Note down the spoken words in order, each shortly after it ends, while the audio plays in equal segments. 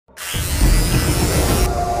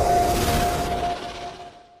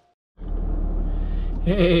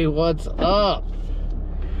Hey, what's up?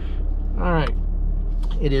 All right,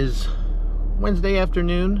 it is Wednesday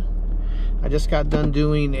afternoon. I just got done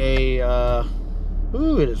doing a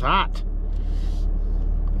ooh, it is hot.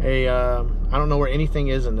 I don't know where anything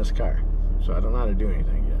is in this car, so I don't know how to do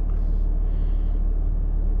anything yet.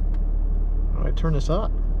 How do I turn this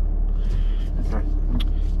up? All right.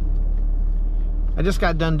 I just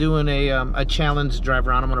got done doing a challenge drive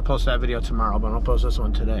around. I'm going to post that video tomorrow, but I'll post this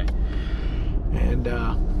one today. And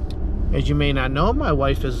as you may not know, my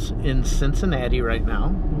wife is in Cincinnati right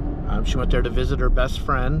now. She went there to visit her best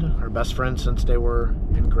friend since they were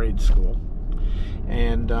in grade school.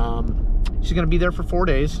 And she's going to be there for 4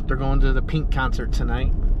 days. They're going to the Pink concert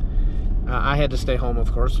tonight. I had to stay home,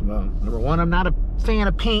 of course. Well, number one, I'm not a fan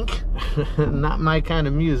of Pink. Not my kind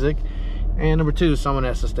of music. And number two, someone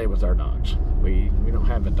has to stay with our dogs. We don't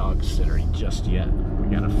have a dog sitter just yet.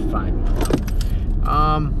 We got to find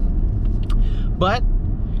one. But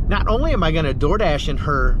not only am I going to DoorDash in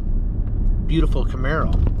her beautiful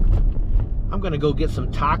Camaro, I'm going to go get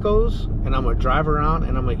some tacos, and I'm going to drive around,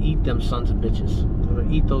 and I'm going to eat them sons of bitches. I'm going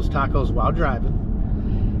to eat those tacos while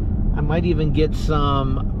driving. I might even get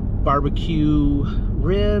some barbecue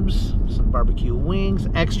ribs, some barbecue wings,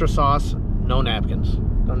 extra sauce, no napkins.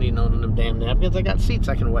 Don't need none of them damn napkins. I got seats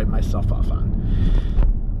I can wipe myself off on.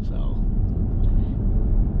 So,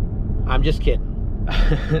 I'm just kidding.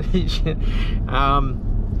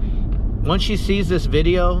 Once she sees this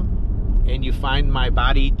video and you find my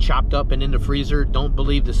body chopped up and in the freezer, don't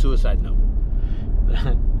believe the suicide note.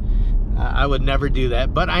 I would never do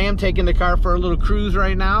that, but I am taking the car for a little cruise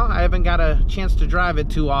right now. I haven't got a chance to drive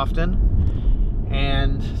it too often,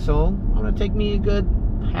 and so I'm gonna take me a good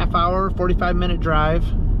half hour, 45-minute drive,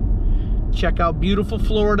 check out beautiful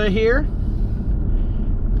Florida here,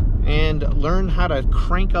 and learn how to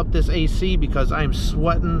crank up this AC because I'm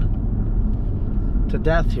sweating to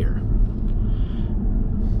death here.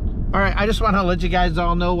 All right, I just want to let you guys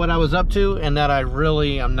all know what I was up to, and that I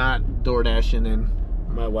really am not DoorDashing in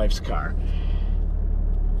my wife's car.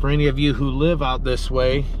 For any of you who live out this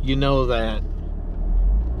way, you know that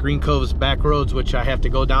Green Cove's back roads, which I have to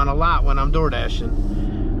go down a lot when I'm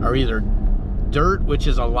DoorDashing, are either dirt, which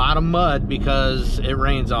is a lot of mud because it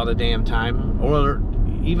rains all the damn time, or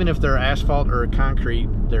even if they're asphalt or concrete,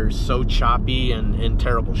 they're so choppy and in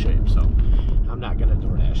terrible shape. So I'm not gonna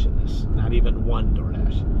DoorDash in this, not even one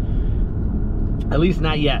DoorDash. At least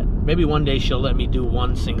not yet. Maybe one day she'll let me do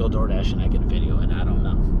one single DoorDash and I can video it, I don't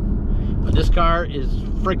know. But this car is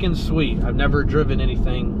freaking sweet. I've never driven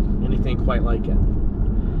anything quite like it.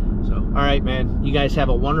 So, all right, man, you guys have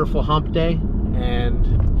a wonderful hump day, and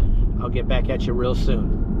I'll get back at you real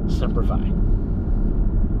soon. Semper Fi.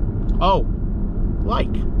 Oh,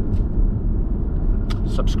 like,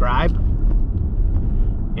 subscribe,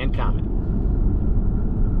 and comment.